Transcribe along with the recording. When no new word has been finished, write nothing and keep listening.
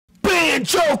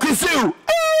Banjo-Kazooie!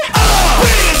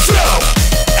 Banjo-Kazooie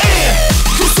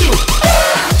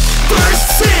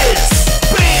versus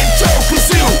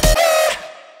Banjo-Kazooie!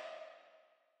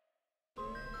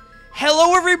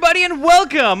 Hello everybody and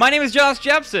welcome! My name is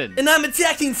JoshJepson. And I'm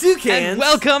AttackingTucans. And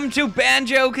welcome to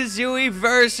Banjo-Kazooie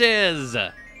Versus!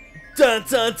 Dun dun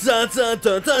dun dun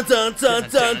dun dun dun dun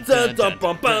dun dun dun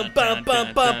bum bum bum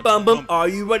bum bum bum bum. Are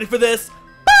you ready for this?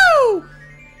 Boo!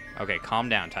 Okay, calm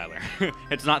down, Tyler.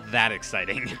 It's not that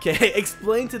exciting. Okay,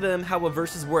 explain to them how a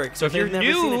versus works. So if you're never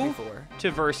seen it new before. to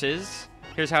Versus,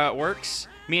 here's how it works.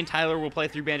 Me and Tyler will play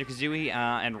through Banjo-Kazooie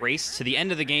and race to the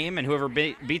end of the game, and whoever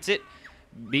beats it,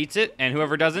 and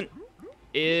whoever doesn't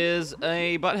is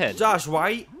a butthead. Josh,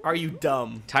 why are you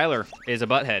dumb? Tyler is a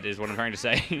butthead, is what I'm trying to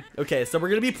say. Okay, so we're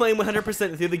gonna be playing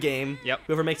 100% through the game. Yep.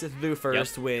 Whoever makes it through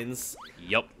first wins.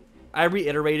 Yup. I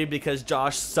reiterated because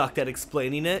Josh sucked at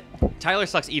explaining it. Tyler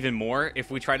sucks even more.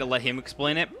 If we try to let him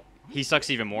explain it, he sucks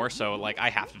even more, so, like, I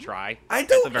have to try. I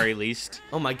don't... At the very least.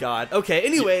 Oh my god. Okay,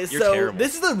 anyways, You're so terrible.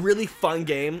 this is a really fun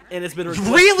game, and it's been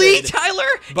requested... Really, Tyler?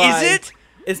 by- Is it?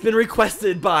 It's been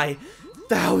requested by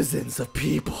thousands of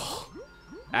people.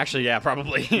 Actually, yeah,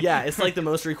 probably. Yeah, it's like the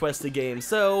most requested game,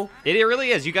 so... It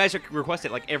really is. You guys request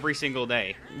it, like, every single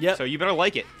day. Yep. So you better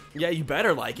like it. Yeah, you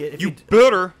better like it. If You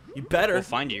better. You better. We'll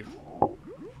find you.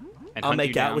 And I'll hunt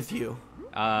make you out down. with you.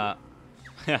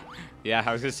 Yeah,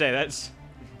 I was gonna say that's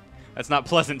not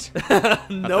pleasant.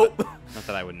 Nope. Not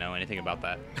that I would know anything about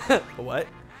that. What?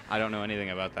 I don't know anything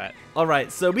about that.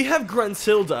 Alright, so we have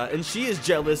Gruntilda, and she is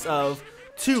jealous of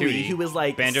Tootie, Tootie, who is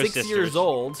like Banjo 6 sisters. years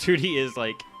old. Tootie is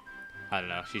like, I don't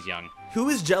know, she's young. Who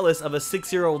is jealous of a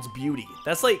 6-year-old's beauty?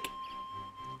 That's like,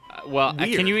 Well,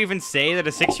 weird. can you even say that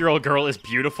a 6-year-old girl is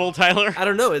beautiful, Tyler? I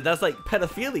don't know, that's like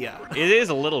pedophilia. It is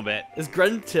a little bit. Is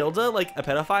Gruntilda like a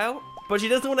pedophile? But she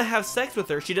doesn't want to have sex with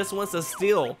her, she just wants to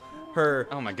steal her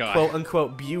Oh my god.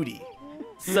 quote-unquote beauty.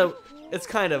 So, it's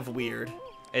kind of weird.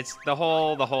 It's the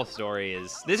whole story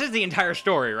is. This is the entire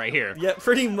story right here. Yeah,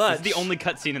 pretty much. It's the only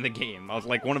cutscene in the game. I was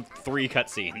like one of 3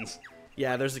 cutscenes.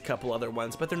 Yeah, there's a couple other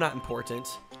ones, but they're not important.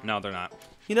 No, they're not.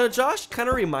 You know, Josh kind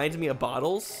of reminds me of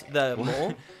Bottles, the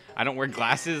mole. I don't wear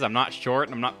glasses. I'm not short.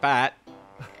 And I'm not fat.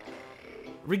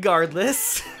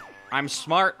 Regardless. I'm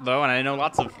smart though, and I know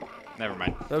lots of. Never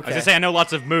mind. I was Okay. gonna say I know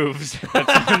lots of moves. That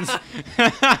sounds.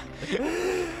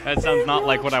 That sounds not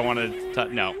like what I wanted to.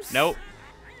 No. Nope.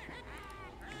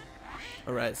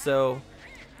 All right, so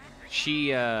She's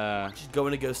she's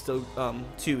going to go still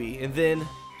Tooie, and then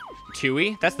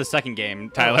Tooie. That's the second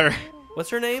game, Tyler. what's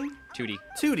her name? Tootie.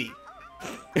 Tootie.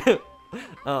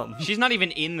 She's not even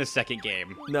in the second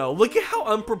game. No, look at how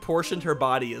unproportioned her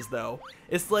body is, though.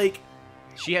 It's like,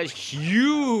 She has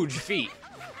huge feet.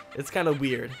 it's kind of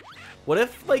weird. What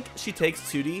if like she takes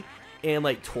Tootie and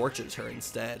like tortures her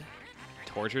instead?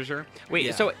 Tortures her. Wait.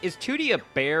 Yeah. So is Tootie a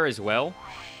bear as well?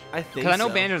 I think. Because I know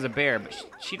so. Banjo's a bear, but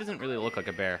she doesn't really look like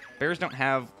a bear. Bears don't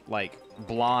have like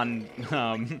blonde,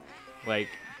 like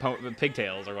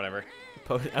pigtails or whatever.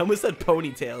 I almost said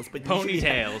ponytails, but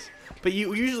Ponytails. But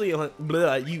you usually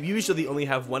only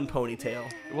have one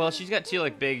ponytail. Well, she's got 2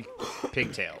 like big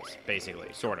pigtails, basically,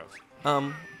 sort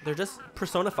of. They're just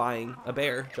personifying a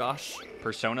bear, Josh.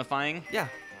 Personifying. Yeah.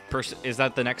 Is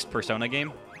that the next Persona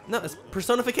game? No, it's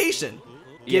personification.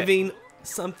 Yeah. Giving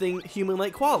something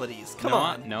human-like qualities. Come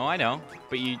on. No, I know,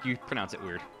 but you pronounce it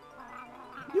weird.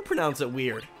 You pronounce it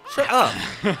weird. Shut up.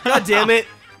 God damn it.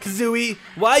 Kazooie,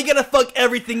 why you gotta fuck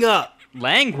everything up?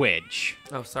 Language.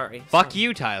 Oh, sorry. Fuck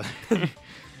you, Tyler.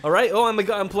 All right. Oh,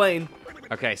 I'm playing.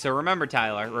 Okay, so remember,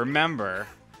 Tyler. Remember,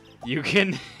 you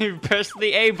can press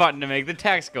the A button to make the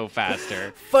text go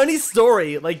faster. Funny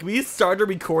story. Like, we started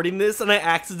recording this, and I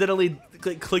accidentally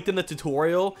clicked in the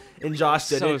tutorial, and Josh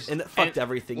did it, and it fucked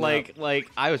everything up.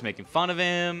 Like I was making fun of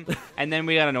him, and then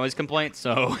we got a noise complaint,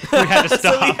 so we had to stop.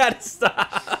 So we had to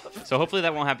stop. So hopefully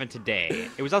that won't happen today.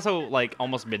 It was also like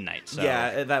almost midnight, so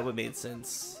Yeah, that would make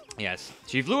sense. yes.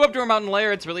 She flew up to her mountain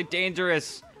lair. It's really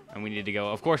dangerous, and we need to go.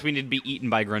 Of course, we need to be eaten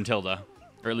by Gruntilda,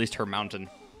 or at least her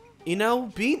mountain. You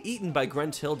know, being eaten by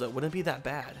Gruntilda wouldn't be that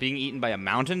bad. Being eaten by a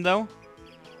mountain, though,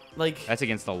 Like, that's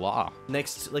against the law.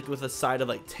 next, like, with a side of,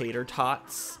 like, tater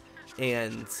tots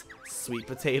and sweet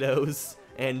potatoes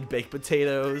and baked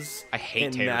potatoes. I hate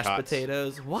and tater mashed tots.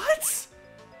 potatoes. What?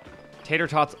 Tater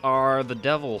tots are the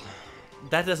devil.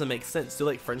 That doesn't make sense. Do you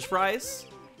like French fries?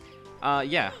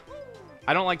 Yeah.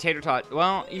 I don't like tater tot.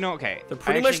 Well, you know, okay. They're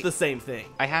pretty much the same thing.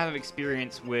 I have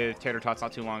experience with tater tots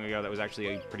not too long ago that was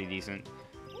actually pretty decent.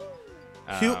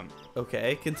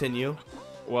 Okay, continue.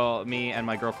 Well, me and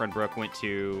my girlfriend Brooke went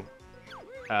to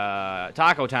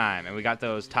taco time, and we got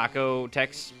those taco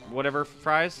Tex whatever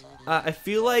fries. I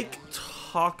feel like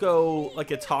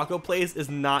a taco place is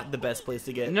not the best place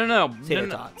to get tater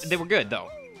tots. They were good though,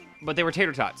 but they were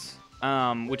tater tots,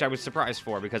 which I was surprised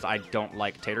for because I don't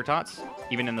like tater tots,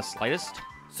 even in the slightest.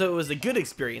 So it was a good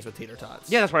experience with tater tots.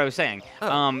 Yeah, that's what I was saying.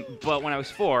 Oh. But when I was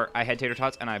 4, I had tater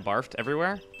tots and I barfed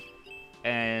everywhere.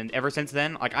 And ever since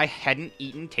then, like, I hadn't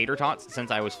eaten tater tots since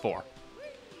I was 4.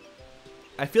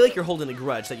 I feel like you're holding a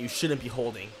grudge that you shouldn't be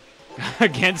holding.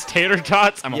 Against tater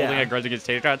tots? I'm Yeah. holding a grudge against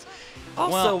tater tots.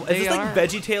 Also, Well, is this like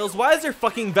VeggieTales? Why is there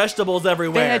fucking vegetables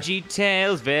everywhere?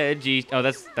 VeggieTales, veggie. Oh,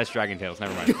 that's Dragon Tales.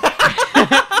 Never mind.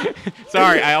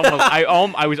 Sorry,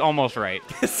 I was almost right.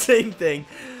 Same thing.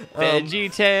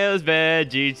 VeggieTales,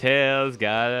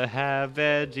 gotta have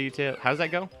VeggieTales. How's that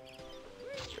go?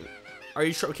 Are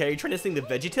you okay? Are you trying to sing the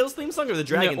VeggieTales theme song or the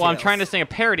Dragon Tales? Well, I'm trying to sing a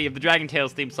parody of the Dragon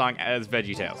Tales theme song as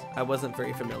VeggieTales. I wasn't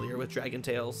very familiar with Dragon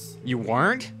Tales. You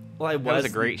weren't? Well, I was. That was a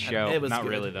great show. It was Not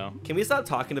good. really though. Can we stop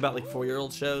talking about like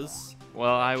 4-year-old shows?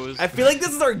 Well, I was. I feel like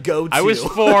this is our go-to. I was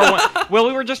 4. Well,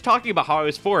 we were just talking about how I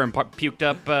was 4 and puked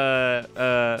up.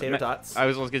 Tater tots. I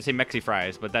was gonna say Mexi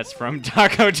fries, but that's from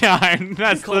Taco Time.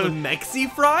 That's Called them Mexi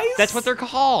fries? That's what they're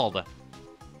called.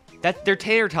 They're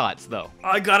tater tots, though.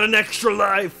 I got an extra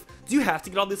life. Do you have to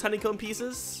get all these honeycomb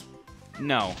pieces?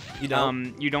 No, You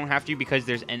don't? You don't have to because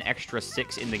there's an extra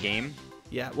 6 in the game.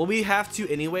 Yeah. Well, we have to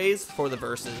anyways for the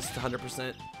verses to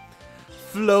 100%.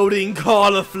 Floating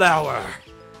cauliflower,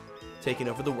 taking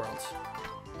over the world.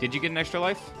 Did you get an extra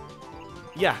life?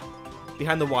 Yeah.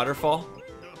 Behind the waterfall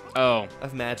Oh.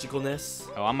 of magicalness.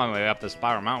 Oh, I'm on my way up the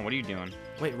spiral mountain. What are you doing?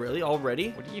 Wait, really?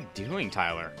 Already? What are you doing,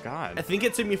 Tyler? God. I think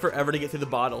it took me forever to get through the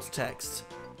bottles text.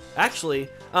 Actually,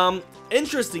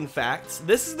 interesting fact,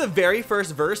 this is the very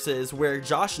first verses where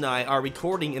Josh and I are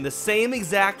recording in the same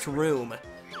exact room.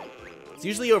 It's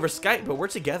usually over Skype, but we're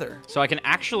together. So I can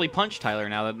actually punch Tyler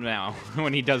now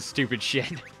when he does stupid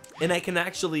shit. And I can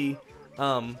actually,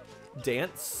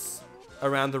 dance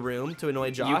around the room to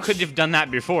annoy Josh. You could have done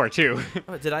that before, too.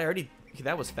 Oh, did I already?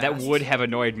 That was fast. That would have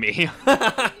annoyed me.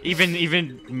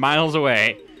 even miles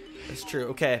away. That's true.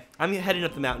 Okay, I'm heading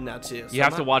up the mountain now, too. So You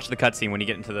have to watch the cutscene when you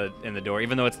get in the door,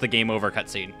 even though it's the game over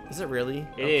cutscene. Is it really?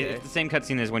 It is. It's the same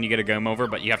cutscene as when you get a game over,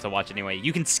 but you have to watch it anyway.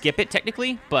 You can skip it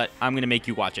technically, but I'm gonna make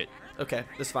you watch it. Okay,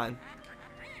 that's fine.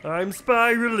 I'm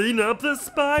spiraling up the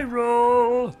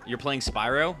spiral. You're playing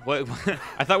Spyro? What?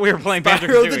 I thought we were playing Spyro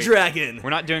Banjo-Kazooie. the Dragon.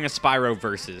 We're not doing a Spyro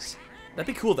Versus.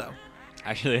 That'd be cool, though.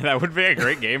 Actually, that would be a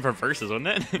great game for Versus, wouldn't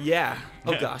it? Yeah.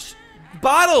 Oh, Yeah. gosh.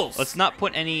 Bottles! Let's not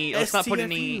put any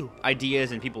STFU.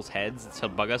 ideas in people's heads to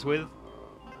bug us with,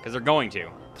 because they're going to.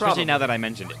 Probably. Especially now that I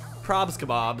mentioned it. Probs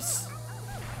kebabs.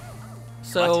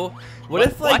 So, what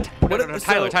if, like... What? What No, if,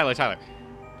 Tyler, so- Tyler, Tyler.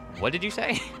 What did you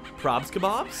say? Probs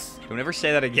kebabs? Don't ever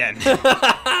say that again.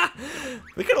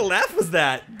 What kind of laugh was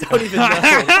that? Don't even know.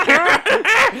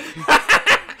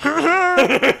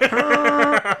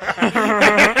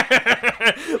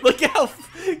 Look how...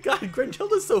 God,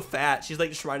 Gruntilda's so fat. She's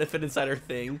like trying to fit inside her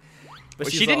thing.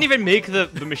 But She didn't even make the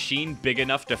machine big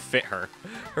enough to fit her.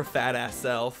 Her fat ass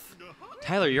self.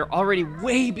 Tyler, you're already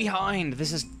way behind.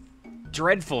 This is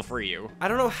dreadful for you. I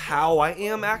don't know how I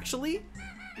am, actually.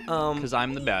 Because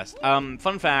I'm the best.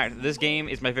 Fun fact, this game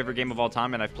is my favorite game of all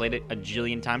time, and I've played it a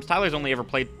jillion times. Tyler's only ever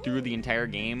played through the entire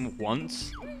game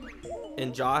once.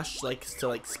 And Josh likes to,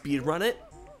 like, speed run it.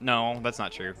 No, that's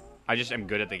not true. I just am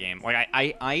good at the game. Like,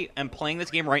 I am playing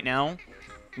this game right now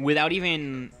without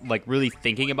even, like, really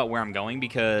thinking about where I'm going,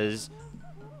 because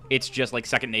it's just, like,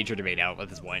 second nature to me now at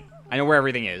this point. I know where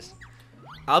everything is.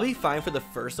 I'll be fine for the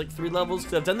first, like, 3 levels,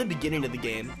 because I've done the beginning of the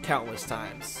game countless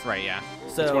times. Right, yeah.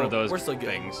 So, it's one of those we're so good.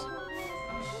 things.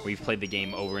 We've played the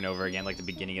game over and over again, like the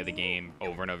beginning of the game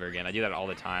over and over again. I do that all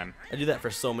the time. I do that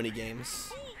for so many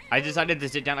games. I decided to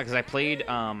sit down because I played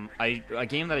a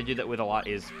game that I do that with a lot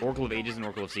is Oracle of Ages and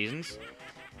Oracle of Seasons,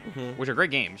 which are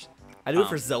great games. I do it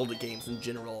for Zelda games in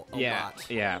general a Yeah, lot.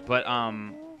 yeah. But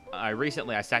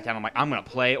I sat down. I'm like, I'm gonna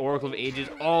play Oracle of Ages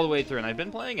all the way through, and I've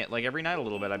been playing it like every night a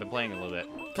little bit. I've been playing it a little bit.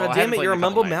 Well, God I damn haven't it, played you're in a couple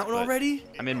Mumble nights, Mountain but already?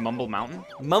 I'm in Mumble Mountain.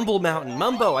 Mumble Mountain.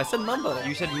 Mumbo. I said Mumbo.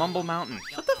 You said Mumble Mountain.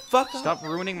 Shut the fuck up. Stop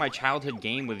ruining my childhood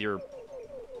game with your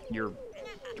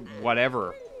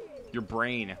whatever, your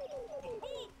brain.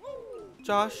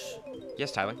 Josh,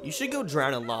 Yes, Tyler. you should go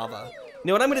drown in lava. You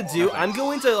know what I'm gonna do? I'm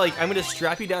going to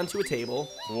strap you down to a table.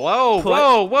 Whoa, Put-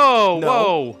 whoa, whoa, No.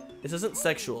 whoa. This isn't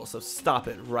sexual, so stop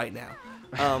it right now.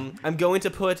 I'm going to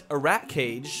put a rat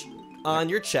cage on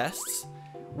your chest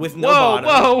with no Whoa, bottom.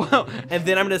 whoa, whoa. And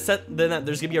then I'm gonna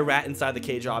there's gonna be a rat inside the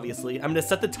cage, obviously. I'm gonna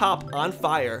set the top on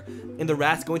fire, and the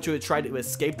rat's going to try to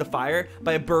escape the fire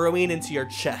by burrowing into your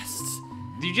chest.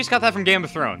 You just got that from Game of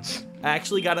Thrones. I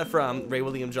actually got it from Ray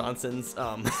William Johnson's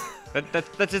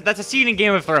That's a scene in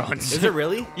Game of Thrones. Is it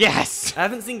really? Yes. I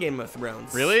haven't seen Game of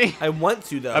Thrones. Really? I want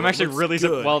to though. I'm actually It really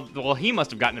looks good. well. He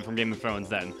must have gotten it from Game of Thrones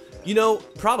then. You know,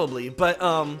 probably, but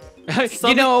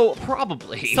You know,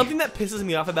 probably. something that pisses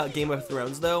me off about Game of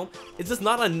Thrones though is it's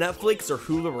not on Netflix or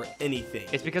Hulu or anything.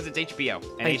 It's because it's HBO,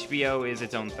 and HBO is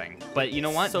its own thing. But you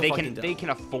know what? So They fucking can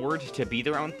dumb. afford to be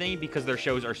their own thing because their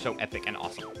shows are so epic and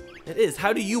awesome. It is.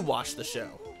 How do you watch the show?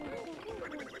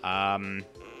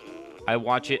 I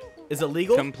watch it Is it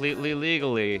legal? completely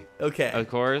legally. Okay. Of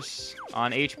course,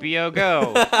 on HBO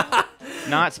Go.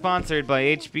 Not sponsored by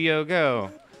HBO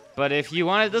Go. But if you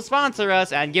wanted to sponsor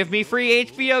us and give me free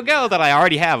HBO Go that I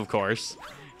already have, of course.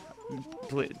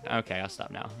 Please. Okay, I'll stop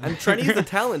now. I'm trying to use the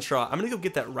talent draw. I'm gonna go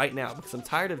get that right now because I'm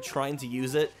tired of trying to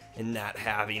use it and not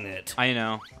having it. I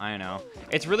know.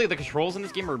 It's really, the controls in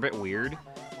this game are a bit weird.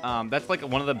 That's like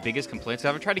one of the biggest complaints.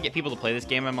 I've tried to get people to play this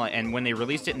game, and when they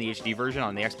released it in the HD version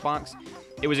on the Xbox,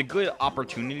 it was a good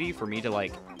opportunity for me to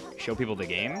like show people the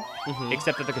game,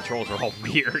 except that the controls are all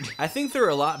weird. I think they're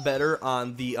a lot better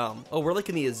on the oh, we're like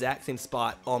in the exact same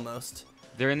spot almost.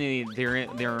 They're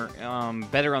better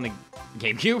on the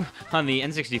GameCube, on the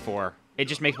N64. It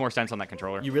just makes more sense on that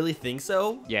controller. You really think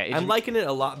so? Yeah, I'm liking it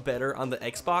a lot better on the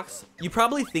Xbox. You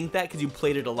probably think that because you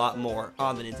played it a lot more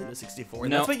on the Nintendo 64. And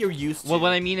No. that's what you're used to. Well,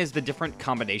 what I mean is the different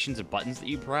combinations of buttons that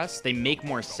you press, they make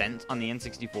more sense on the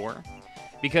N64.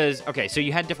 Because, okay, so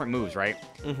you had different moves, right?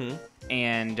 Mm-hmm.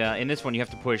 And in this one, you have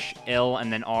to push L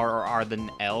and then R or R then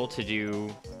L to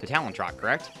do the talent drop,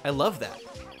 correct? I love that.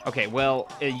 Okay, well,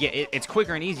 it's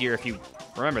quicker and easier if you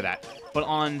remember that. But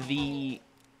on the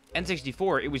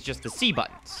N64, it was just the C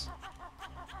buttons.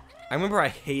 I remember I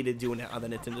hated doing it on the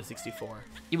Nintendo 64.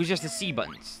 It was just the C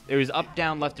buttons. It was up,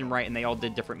 down, left, and right, and they all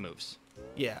did different moves.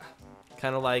 Yeah.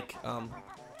 Kind of like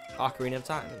Ocarina of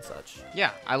Time and such.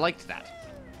 Yeah, I liked that.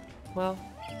 Well,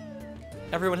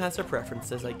 everyone has their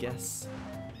preferences, I guess.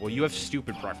 Well, you have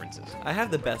stupid preferences. I have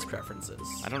the best preferences.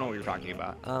 I don't know what you're talking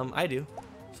about. I do.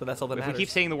 So that's all that If matters. we keep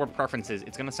saying the word preferences,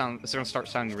 it's gonna start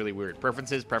sounding really weird.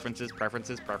 Preferences.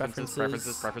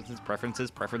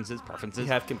 You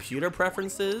have computer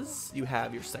preferences. You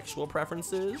have your sexual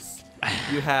preferences.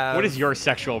 You have... What is your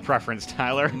sexual preference,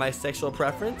 Tyler? My sexual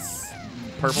preference?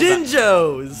 Purple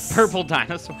Jinjos! Purple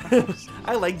dinosaurs.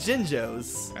 I like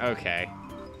Jinjos. Okay.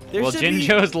 There Well, should be-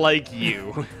 Jinjo's like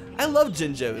you. I love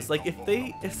Jinjos. Like,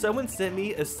 if someone sent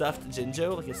me a stuffed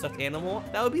Jinjo, like a stuffed animal,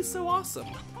 that would be so awesome.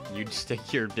 You'd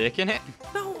stick your dick in it?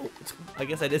 No. I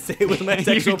guess I did say it was my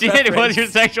sexual You did. preference. It was your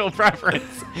sexual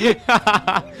preference.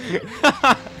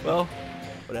 Well,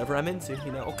 whatever I'm into,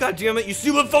 you know. Oh, God damn it, you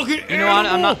stupid fucking You know what?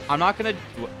 animal! I'm not gonna.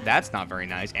 That's not very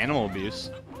nice. Animal abuse.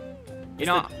 You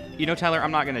know, Tyler.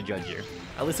 I'm not gonna judge you.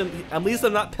 At least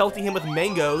I'm not pelting him with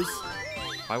mangoes.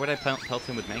 Why would I pelt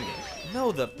him with mangoes?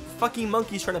 No, the fucking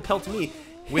monkey's trying to pelt me.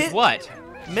 With Hit what?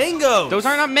 Mangoes! Those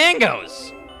are not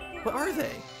mangoes. What are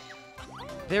they?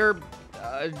 They're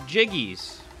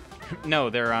jiggies. No,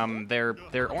 they're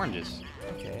oranges.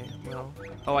 Okay, well,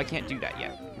 Oh, I can't do that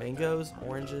yet. mangoes,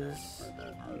 oranges.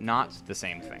 Not the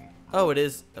same thing. Oh, it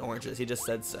is oranges. He just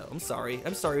said so. I'm sorry,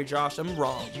 Josh. I'm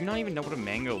wrong. Do you not even know what a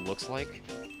mango looks like?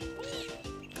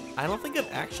 I don't think I've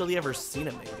actually ever seen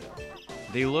a mango.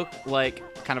 They look like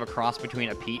kind of a cross between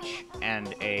a peach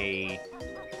and an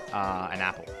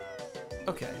apple.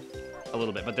 Okay. A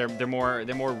little bit, but they're more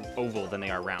oval than they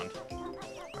are round. All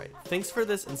right. Thanks for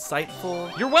this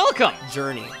insightful You're welcome.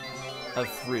 journey of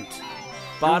fruit.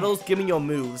 Bottles, give me your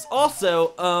moves.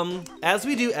 Also, as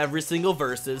we do every single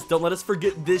versus, don't let us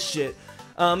forget this shit.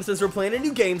 Since we're playing a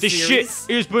new game This series.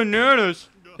 shit is bananas.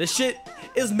 This shit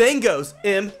is mangoes.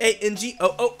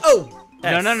 MANGOOO.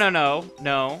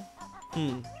 No.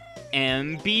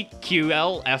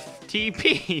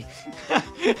 MBQLFTP.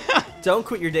 Don't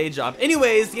quit your day job.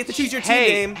 Anyways, you have to choose your team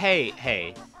name.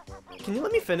 Hey. Can you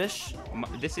let me finish?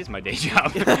 This is my day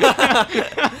job.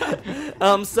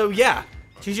 So yeah,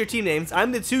 choose your team names.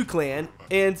 I'm the Tuclan,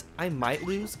 and I might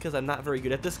lose because I'm not very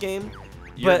good at this game.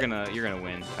 You're But gonna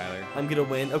win, Tyler. I'm gonna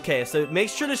win. Okay, so make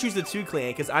sure to choose the Tuclan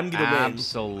because I'm gonna win.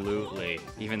 Absolutely.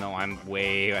 Even though I'm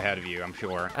way ahead of you, I'm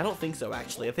sure. I don't think so,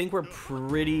 actually. I think we're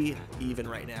pretty even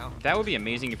right now. That would be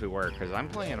amazing if we were, because I'm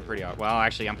playing a pretty... Well,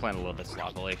 actually, I'm playing a little bit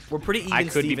sloppily. We're pretty even. I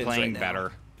could be Stevens playing right now.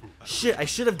 better. Shit, I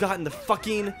should have gotten the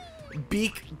fucking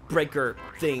beak breaker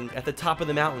thing at the top of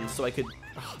the mountain so I could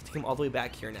take him all the way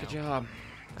back here now. Good job.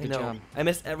 I Good know. job. I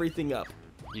messed everything up.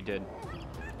 You did.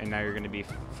 And now you're going to be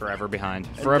forever behind.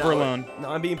 Forever And now- alone.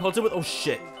 Now I'm being pelted with... Oh,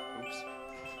 shit. Oops.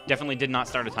 Definitely did not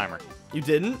start a timer. You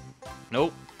didn't?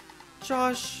 Nope.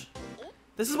 Josh,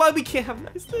 this is why we can't have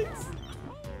nice things.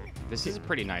 This is a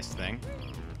pretty nice thing.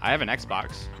 I have an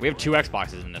Xbox. We have 2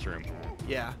 Xboxes in this room.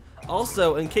 Yeah.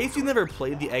 Also, in case you've never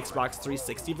played the Xbox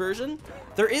 360 version,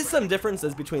 there is some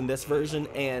differences between this version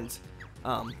and,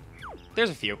 There's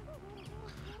a few.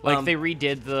 Like they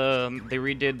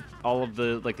redid all of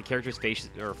the like the characters'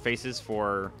 faces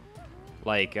for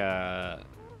like the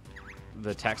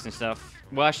text and stuff.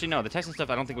 Well, actually no, the text and stuff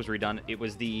I don't think was redone. It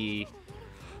was the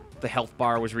health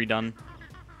bar was redone.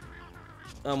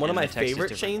 One of my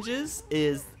favorite changes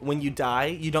is when you die,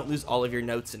 you don't lose all of your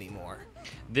notes anymore.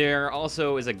 There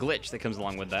also is a glitch that comes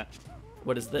along with that.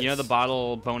 What is this? You know the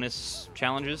bottle bonus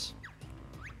challenges?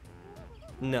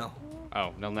 No.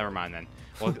 Oh, no, never mind then.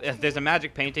 Well, there's a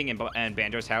magic painting in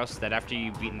Banjo's house that after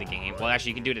you've beaten the game, well,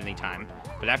 actually, you can do it at any time,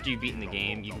 but after you've beaten the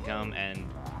game, you can come and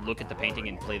look at the painting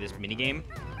and play this mini game.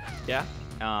 Yeah.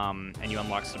 And you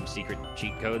unlock some secret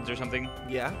cheat codes or something.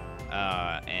 Yeah.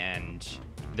 And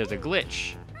there's a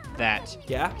glitch that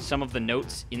some of the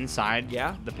notes inside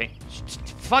the paint.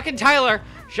 Fucking Tyler,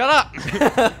 shut up.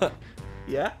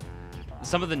 Yeah.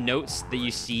 Some of the notes that you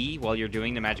see while you're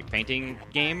doing the magic painting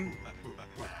game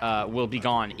will be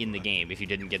gone in the game if you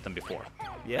didn't get them before.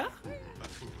 Yeah?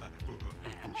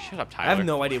 Shut up, Tyler. I have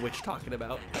no idea what you're talking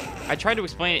about. I tried to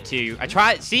explain it to you.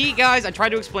 See, guys, I tried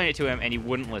to explain it to him, and he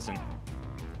wouldn't listen.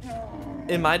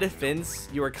 In my defense,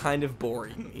 you are kind of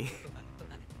boring me.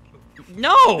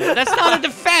 No, that's not a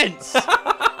defense.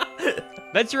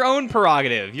 That's your own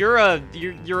prerogative. Your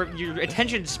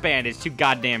attention span is too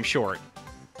goddamn short.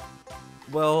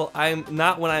 Well, I'm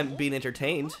not when I'm being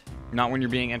entertained. Not when you're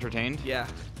being entertained? Yeah.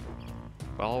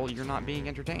 Well, you're not being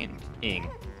entertained.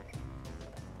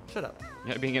 Shut up. You're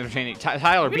not being entertaining.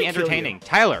 Tyler, be entertaining.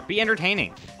 Tyler, be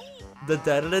entertaining. Da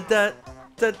da da da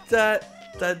da da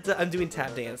da da. I'm doing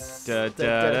tap dance. Da da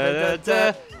da da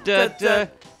da da da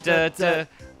da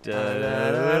da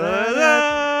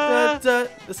da.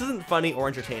 This isn't funny or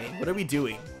entertaining. What are we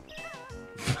doing?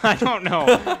 I don't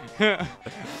know.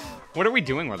 What are we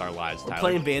doing with our lives, Tyler? We're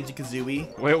playing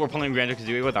Banjo-Kazooie. Wait, we're playing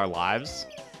Banjo-Kazooie with our lives?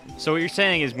 So what you're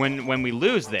saying is when we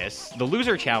lose this, the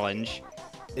loser challenge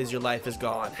is your life is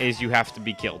gone. Is you have to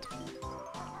be killed.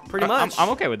 Pretty much. I'm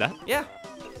okay with that. Yeah.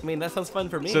 I mean, that sounds fun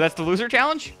for me. So that's the loser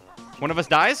challenge? One of us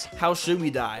dies? How should we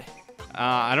die?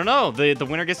 I don't know. The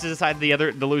winner gets to decide the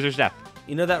loser's death.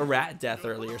 You know that rat death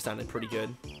earlier sounded pretty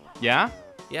good. Yeah?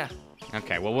 Yeah.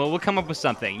 Okay, well, we'll come up with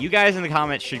something. You guys in the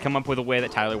comments should come up with a way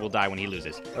that Tyler will die when he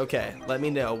loses. Okay, let me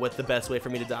know what the best way for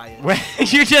me to die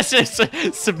is. You're just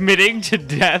submitting to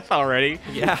death already?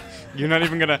 Yeah. You're not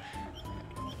even gonna...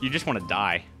 You just want to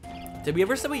die. Did we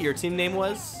ever say what your team name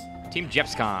was? Team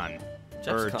Jepsquad.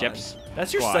 Or Jeps.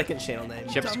 That's your second channel name.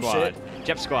 Jepsquad.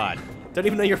 Jepsquad. Don't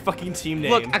even know your fucking team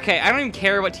name. Look, okay, I don't even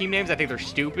care about team names. I think they're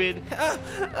stupid.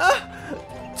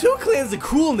 Tuclan's a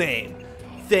cool name.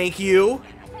 Thank you.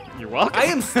 You're welcome. I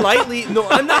am slightly... No,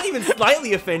 I'm not even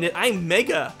slightly offended. I'm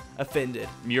mega offended.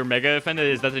 You're mega offended?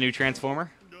 Is that the new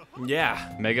Transformer?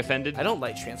 Yeah. Mega offended? I don't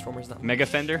like Transformers. Not Mega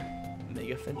Fender?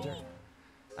 Mega Fender?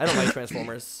 I don't like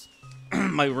Transformers.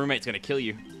 My roommate's gonna kill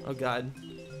you. Oh, God.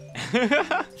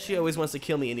 She always wants to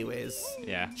kill me anyways.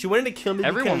 Yeah. She wanted to kill me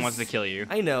Everyone wants to kill you.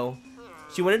 I know.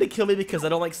 She wanted to kill me because I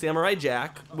don't like Samurai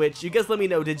Jack, which you guys let me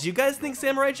know. Did you guys think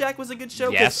Samurai Jack was a good show?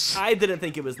 Yes. I didn't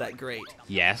think it was that great.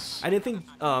 Yes. I didn't think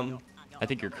I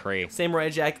think you're cray. Samurai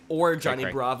Jack or Johnny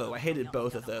Cray. Bravo. I hated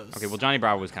both of those. Okay, well, Johnny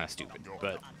Bravo was kind of stupid,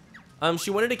 but...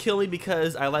 She wanted to kill me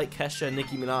because I like Kesha and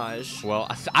Nicki Minaj.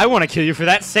 Well, I want to kill you for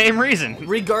that same reason.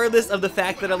 Regardless of the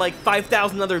fact that I like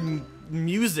 5,000 other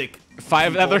music.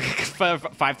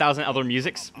 5,000 other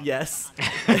musics? Yes.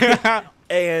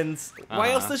 And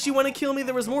why else does she want to kill me?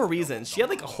 There was more reasons. She had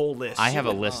like a whole list. I have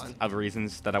a list of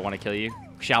reasons that I want to kill you.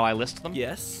 Shall I list them?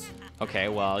 Yes. Okay,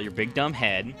 well, your big dumb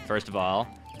head, first of all.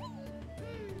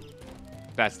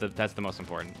 That's the most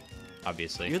important,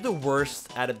 obviously. You're the worst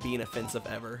at it being offensive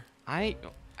ever.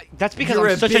 That's because You're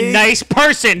I'm such a nice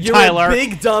person, you're Tyler. You're a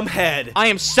big dumb head. I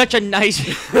am such a nice...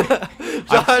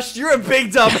 Josh, you're a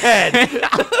big dumb head.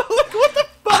 Look, what the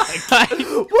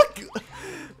fuck? What?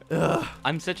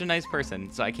 I'm such a nice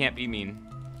person, so I can't be mean.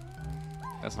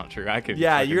 That's not true. I could.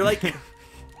 Yeah, you're like...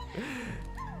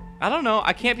 I don't know.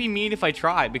 I can't be mean if I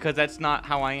try, because that's not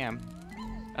how I am.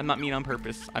 I'm not mean on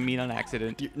purpose. I'm mean on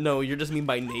accident. No, you're just mean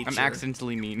by nature. I'm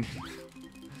accidentally mean.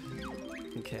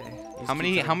 Okay. How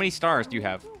many stars do you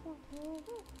have?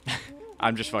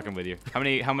 I'm just fucking with you. How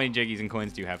many jiggies and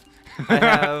coins do you have? I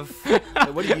have...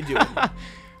 What are you doing?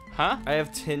 Huh? I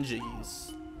have 10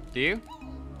 jiggies. Do you?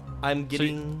 I'm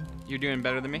getting... So you're doing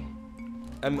better than me?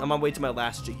 I'm on my way to my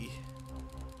last jiggy.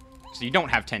 So you don't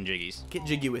have 10 jiggies. Get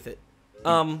jiggy with it.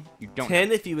 You don't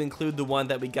 10 if you include the one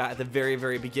that we got at the very,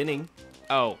 very beginning.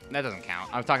 Oh, that doesn't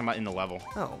count. I was talking about in the level.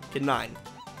 Oh, get 9.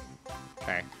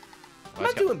 Okay. I'm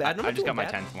not doing bad. I just got my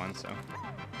 10th one, so.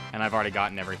 And I've already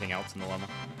gotten everything else in the level.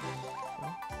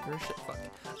 Well, you're a shit fuck.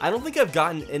 I don't think I've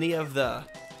gotten any of the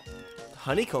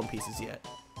honeycomb pieces yet.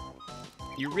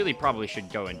 You really probably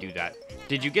should go and do that.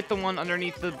 Did you get the one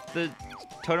underneath the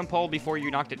totem pole before you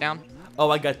knocked it down? Oh,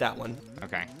 I got that one.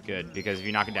 Okay, good. Because if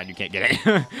you knock it down, you can't get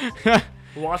it.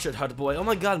 Watch it, Hut Boy. Oh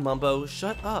my god, Mumbo.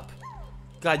 Shut up.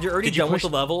 God, you're already done with the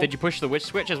level? Did you push the witch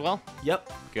switch as well?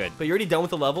 Yep. Good. But you're already done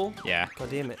with the level? Yeah. God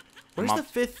damn it. Where's the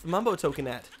 5th Mumbo token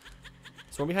at?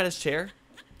 Is one behind his chair?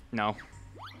 No.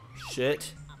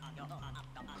 Shit.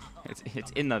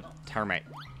 It's in the termite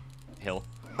hill.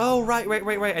 Oh, right.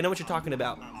 I know what you're talking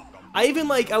about. I even,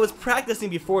 like, I was practicing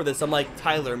before this. I'm like,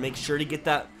 Tyler, make sure to get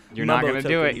that You're not Mumbo gonna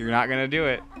token. do it. You're not gonna do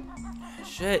it.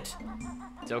 Shit.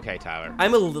 It's okay, Tyler.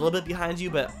 I'm a little bit behind you,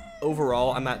 but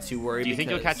overall, I'm not too worried. Do you think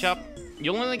you'll catch up?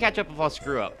 You'll only catch up if I'll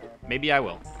screw up. Maybe I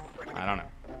will. I don't know.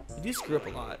 You do screw up a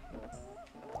lot.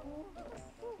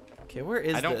 Okay, where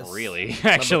is this? I don't really.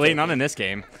 Actually, not in this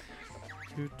game.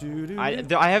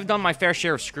 I have done my fair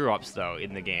share of screw-ups, though,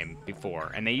 in the game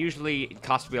before. And they usually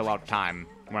cost me a lot of time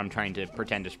when I'm trying to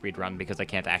pretend to speedrun because I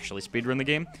can't actually speedrun the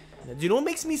game. Do you know what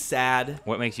makes me sad?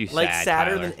 What makes you sad, Like,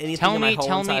 sadder Tyler? than anything in my whole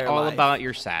Tell me entire all life. about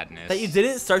your sadness. That you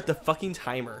didn't start the fucking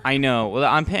timer. I know. Well,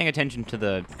 I'm paying attention to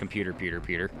the computer,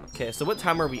 Peter. Okay, so what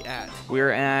time are we at?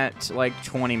 We're at, like,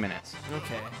 20 minutes.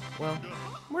 Okay, well,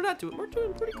 we're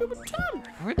doing pretty good with time.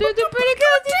 We're doing pretty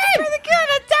good.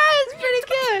 It's pretty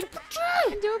good.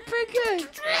 I'm doing pretty good.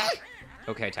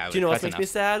 Okay, Tyler. Do you know what that's makes me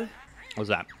sad? What's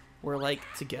that? We're, like,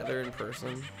 together in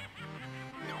person.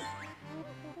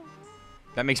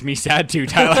 That makes me sad too,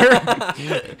 Tyler.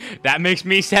 That makes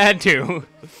me sad too.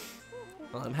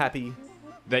 Well, I'm happy.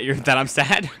 That I'm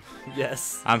sad.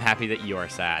 Yes. I'm happy that you are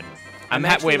sad. I'm Wait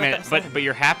actually a not minute, that sad. but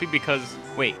you're happy because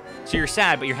so you're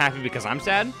sad, but you're happy because I'm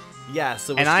sad. Yeah,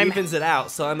 so And it evens it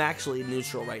out, so I'm actually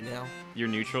neutral right now. You're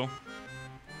neutral.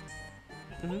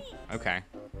 Mhm. Okay.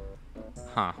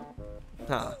 Huh.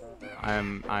 Huh.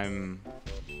 I'm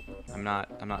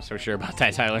not so sure about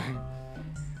that, Tyler.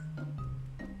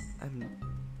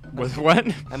 With what?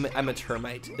 I'm a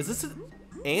termite. Is this an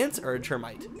ant or a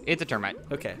termite? It's a termite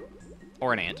Okay.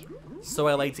 or an ant. So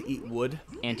I like to eat wood.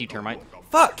 Anti-termite.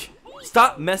 Fuck!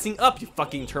 Stop messing up, you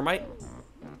fucking termite.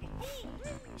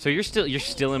 So you're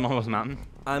still in Momo's Mountain?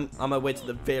 I'm on my way to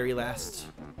the very last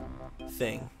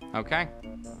thing. Okay.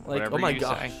 Like, Whatever oh my you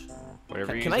gosh. say.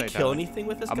 Whatever you Can say, I kill Tyler. anything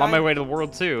with this I'm guy? on my way to the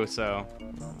world too, so.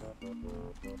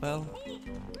 Well,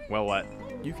 Well, what?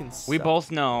 you can We suck.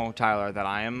 both know, Tyler, that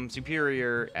I am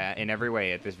superior in every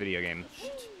way at this video game.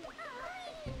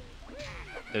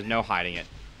 There's no hiding it.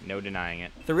 No denying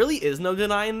it. There really is no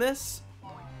denying this.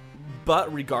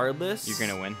 But regardless... You're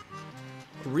gonna win.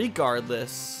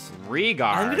 Regardless...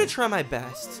 Regard. I'm gonna try my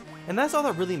best. And that's all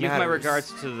that really Give matters. my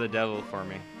regards to the devil for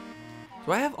me.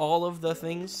 Do I have all of the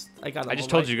things? I got them I just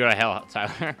all told you right. to go to hell,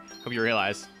 Tyler. Hope you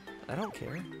realize. I don't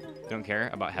care. Don't care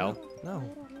about hell. No.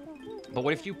 But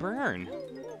what if you burn?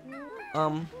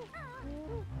 Don't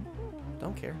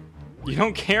care. You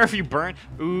don't care if you burn?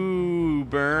 Ooh,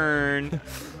 burn.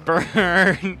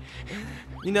 Burn.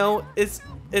 You know, it's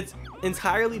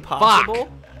entirely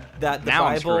possible that the Now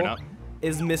I'm screwing Bible up.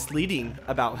 is misleading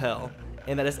about hell,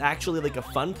 and that it's actually like a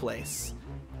fun place,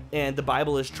 and the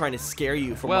Bible is trying to scare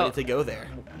you from Well- wanting to go there.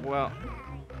 Well,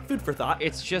 Food for thought.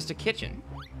 it's just a kitchen.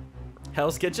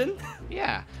 Hell's Kitchen?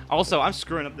 Yeah. Also, I'm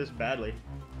screwing up this badly.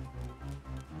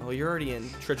 Oh, you're already in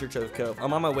Treasure Trove Cove.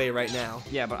 I'm on my way right now.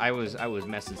 Yeah, but I was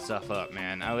messing stuff up,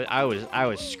 man. I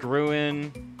was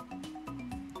screwing.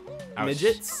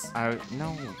 Midgets?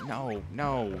 No,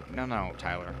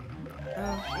 Tyler.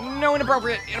 Oh. No,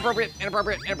 inappropriate.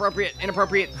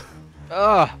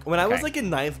 Ugh. When I was Okay. like in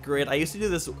 9th grade, I used to do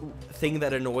this thing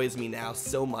that annoys me now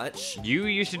so much. You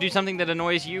used to do something that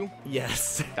annoys you.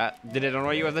 Yes. Did it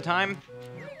annoy you at the time?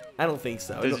 I don't think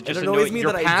so. Does it It just annoys annoy me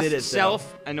your that past I did it, though.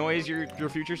 self? Annoys your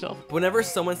future self? Whenever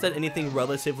someone said anything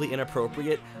relatively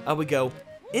inappropriate, I would go,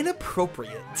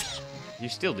 inappropriate? You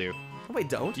still do. No, I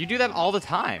don't. You do that all the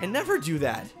I time. never do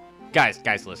that. Guys,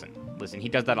 listen. He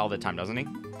does that all the time, doesn't he?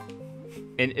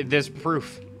 And there's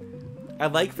proof.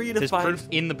 I'd like for you to There's find... proof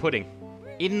in the pudding.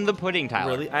 In the pudding,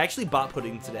 Tyler. Really? I actually bought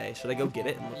pudding today. Should I go get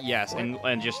it? Yes, and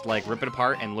just like rip it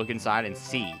apart and look inside and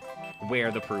see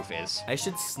where the proof is. I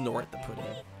should snort the pudding.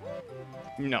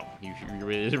 No, you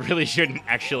really shouldn't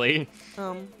actually.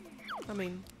 I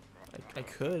mean, I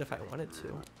could if I wanted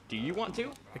to. Do you want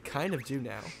to? I kind of do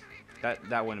now.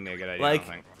 That wouldn't be a good idea. Like,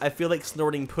 I I feel like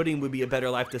snorting pudding would be a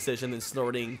better life decision than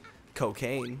snorting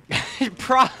cocaine. don't think.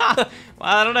 Well,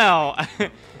 I don't know.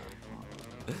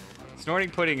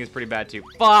 Snorting pudding is pretty bad too.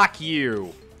 Fuck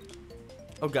you.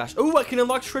 Oh gosh. Oh, I can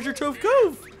unlock Treasure Trove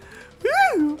Cove.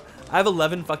 Woo! I have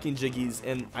 11 fucking jiggies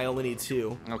and I only need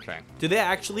 2. Okay. Do they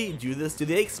actually do this? Do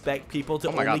they expect people to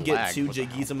Oh my only God, get lag. 2 What the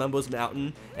jiggies in Mumbo's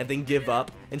Mountain and then give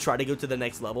up and try to go to the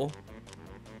next level?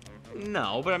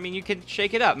 No, but I mean, you can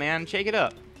shake it up, man. Shake it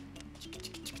up.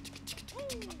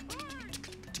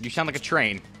 You sound like a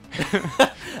train.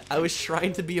 I was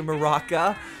trying to be a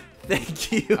maraca.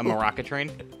 Thank you. A maraca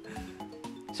train?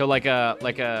 So like a,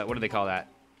 what do they call that?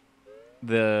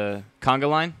 The conga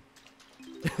line?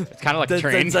 It's kind of like a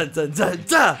train.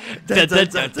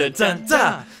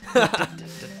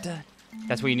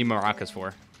 That's what you need maracas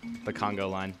for. The Congo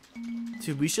line.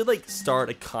 Dude, we should like start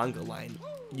a conga line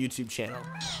YouTube channel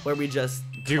where we just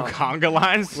Do conga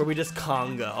lines? where we just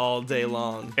conga all day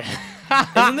long.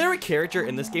 Isn't there a character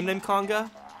in this game named Conga?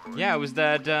 Yeah, it was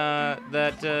that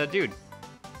dude.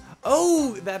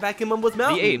 Oh, that back in Mumbo's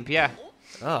Mountain. The ape, yeah.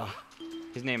 Oh,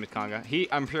 His name is Conga.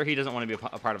 I'm sure he doesn't want to be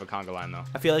a part of a conga line though.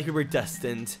 I feel like we were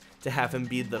destined to have him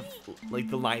be the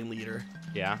line leader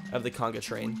Yeah. of the conga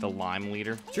train. The lime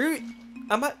leader. Do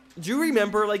you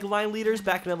remember like line leaders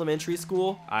back in elementary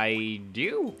school? I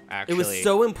do, actually. It was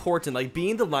so important, like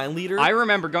being the line leader. I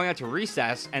remember going out to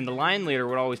recess, and the line leader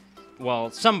would always,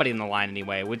 well, somebody in the line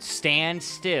anyway, would stand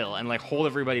still and like hold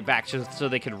everybody back so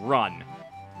they could run.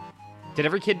 Did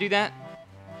every kid do that?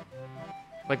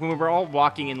 Like when we were all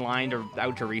walking in line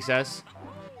out to recess,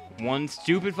 one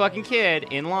stupid fucking kid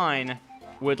in line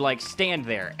would like stand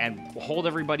there and hold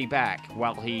everybody back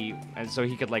and so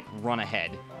he could like run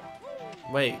ahead.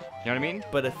 Wait, You know what I mean?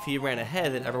 but if he ran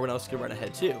ahead, then everyone else could run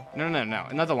ahead too. No,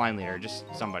 not the line leader, just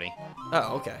somebody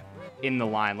Oh, okay. in the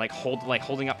line, like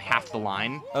holding up half the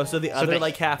line. Oh, so the other that-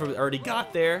 like half already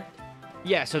got there.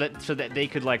 Yeah, so that they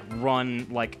could like run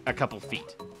like a couple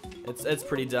feet. It's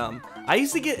pretty dumb. I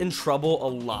used to get in trouble a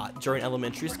lot during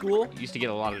elementary school. You used to get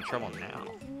a lot of trouble now.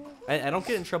 I don't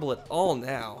get in trouble at all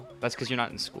now. That's because you're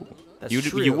not in school. That's You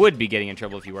true. would be getting in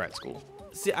trouble if you were at school.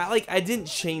 See, I didn't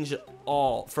change at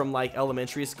all from like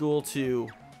elementary school to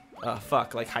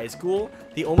like high school.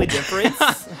 The only difference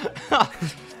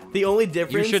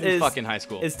You shouldn't is fuck in high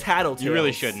school. is tattletales. You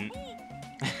really shouldn't.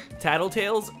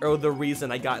 Tattletales are the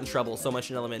reason I got in trouble so much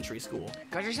in elementary school.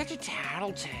 God, you're such a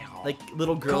tattletale. Like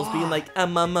little girls being like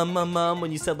mum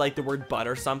when you said like the word butt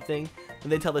or something,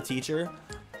 and they tell the teacher.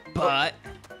 butt.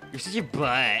 You're such a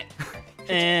butt.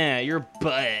 You're a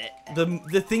butt.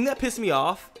 The thing that pissed me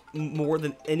off more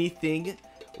than anything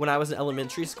when I was in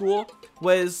elementary school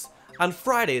was on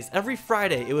Fridays. Every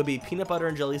Friday it would be peanut butter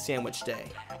and jelly sandwich day,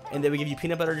 and they would give you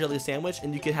peanut butter and jelly sandwich,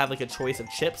 and you could have like a choice of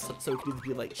chips, so it could either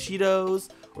be like Cheetos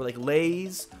or like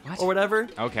Lay's or whatever.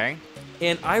 Okay.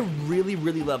 And I really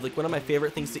loved, like one of my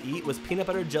favorite things to eat was peanut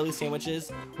butter jelly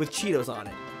sandwiches with Cheetos on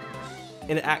it.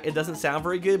 And it doesn't sound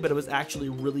very good, but it was actually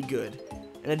really good.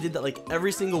 And I did that like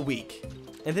every single week.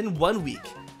 And then one week,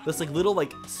 this like little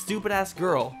like stupid ass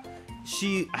girl,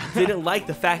 she didn't like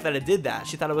the fact that I did that.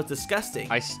 She thought it was disgusting.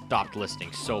 I stopped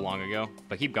listening so long ago,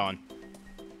 but keep going.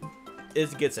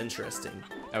 It gets interesting.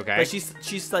 Okay. But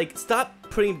she's like, stop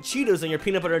putting Cheetos on your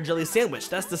peanut butter and jelly sandwich.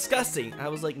 That's disgusting. I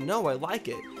was like, no, I like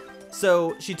it.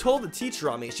 So she told the teacher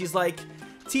on me. She's like,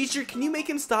 teacher, can you make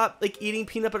him stop like eating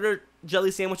peanut butter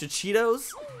jelly sandwich with Cheetos?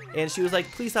 And she was like,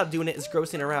 please stop doing it. It's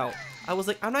grossing her out. I was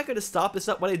like, I'm not gonna stop. It's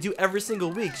not what I do every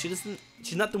single week. She's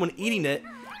not the one eating it.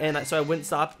 And so I wouldn't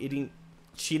stop eating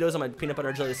Cheetos on my peanut butter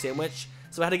and jelly sandwich.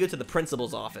 So I had to go to the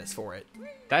principal's office for it.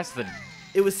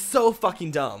 It was so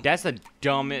fucking dumb. That's the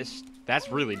dumbest. That's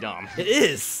really dumb. It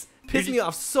is. Pissed me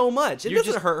off so much. It you're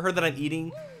doesn't just- hurt her that I'm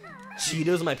eating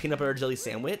Cheetos on my peanut butter jelly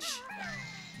sandwich.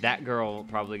 That girl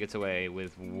probably gets away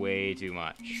with way too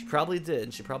much. She probably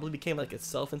did. She probably became like a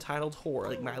self-entitled whore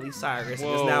like Miley Cyrus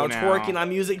and is Whoa, now now. twerking on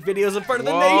music videos in front of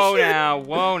the Whoa nation.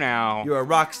 whoa now. You're a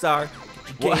rock star.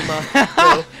 Game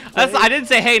I didn't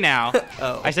say hey now.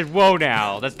 Oh. I said whoa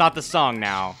now. That's not the song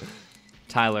now.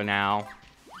 Tyler now.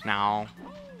 Now.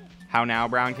 How now,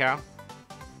 brown cow?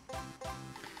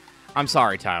 I'm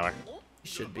sorry, Tyler,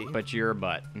 Should be. but you're a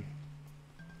butt.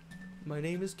 My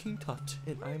name is King Tut,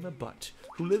 and I'm a butt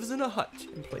who lives in a hut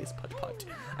and plays putt-putt.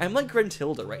 I'm like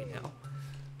Grentilda right now.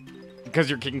 Because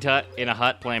you're King Tut in a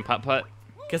hut playing putt-putt?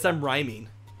 Because I'm rhyming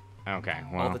Okay,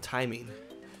 all well. the timing.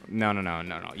 No.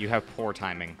 You have poor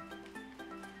timing.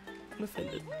 I'm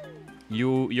offended.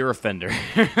 You're a fender.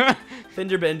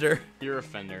 Fender bender. You're a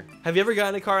fender. Have you ever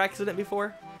gotten in a car accident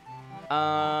before?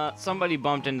 Somebody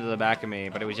bumped into the back of me,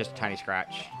 but it was just a tiny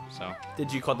scratch, so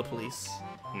Did you call the police?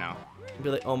 no. Be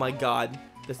like, oh my god,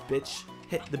 this bitch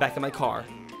hit the back of my car.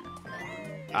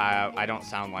 I don't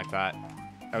sound like that.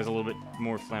 I was a little bit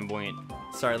more flamboyant.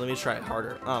 Sorry, let me try it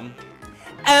harder.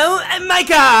 Oh my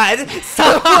god!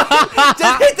 Someone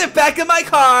just hit the back of my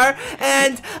car,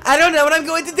 and I don't know what I'm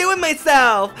going to do with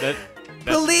myself.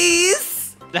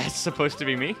 Please? That's supposed to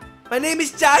be me? My name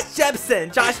is Josh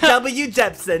Jepson. Josh W.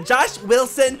 Jepson. Josh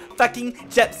Wilson fucking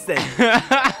Jepson.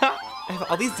 I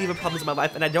have all these diva problems in my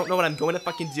life, and I don't know what I'm going to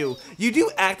fucking do. You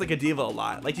do act like a diva a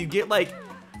lot. Like, you get, like,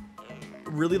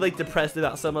 really, like, depressed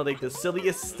about some of, like, the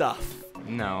silliest stuff.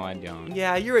 No, I don't.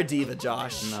 Yeah, you're a diva,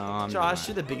 Josh. No, I'm Josh, not.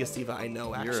 you're the biggest diva I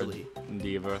know, actually. You're a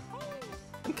diva.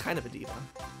 I'm kind of a diva.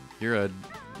 You're a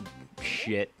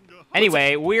shit.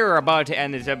 Anyway, we're about to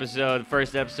end this episode,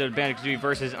 first episode of Banjo-Kazooie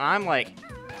Versus. I'm, like,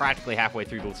 practically halfway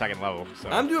through the second level. So.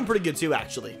 I'm doing pretty good, too,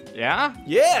 actually. Yeah?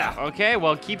 Yeah! Okay,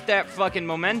 well, keep that fucking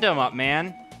momentum up,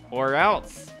 man. Or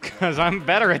else. Because I'm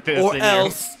better at this Or than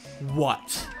else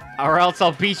what? Or else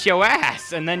I'll beat your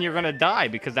ass, and then you're gonna die,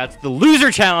 because that's the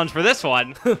loser challenge for this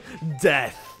one.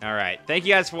 Death. Alright, thank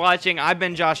you guys for watching. I've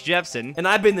been Josh Jepson. And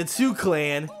I've been the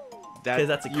Tuclan. Because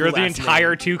that's a cool You're the last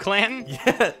entire name. Tuclan?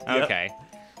 Yeah. Yep. Okay.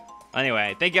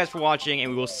 Anyway, thank you guys for watching,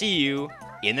 and we will see you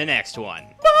in the next one.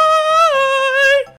 Bye!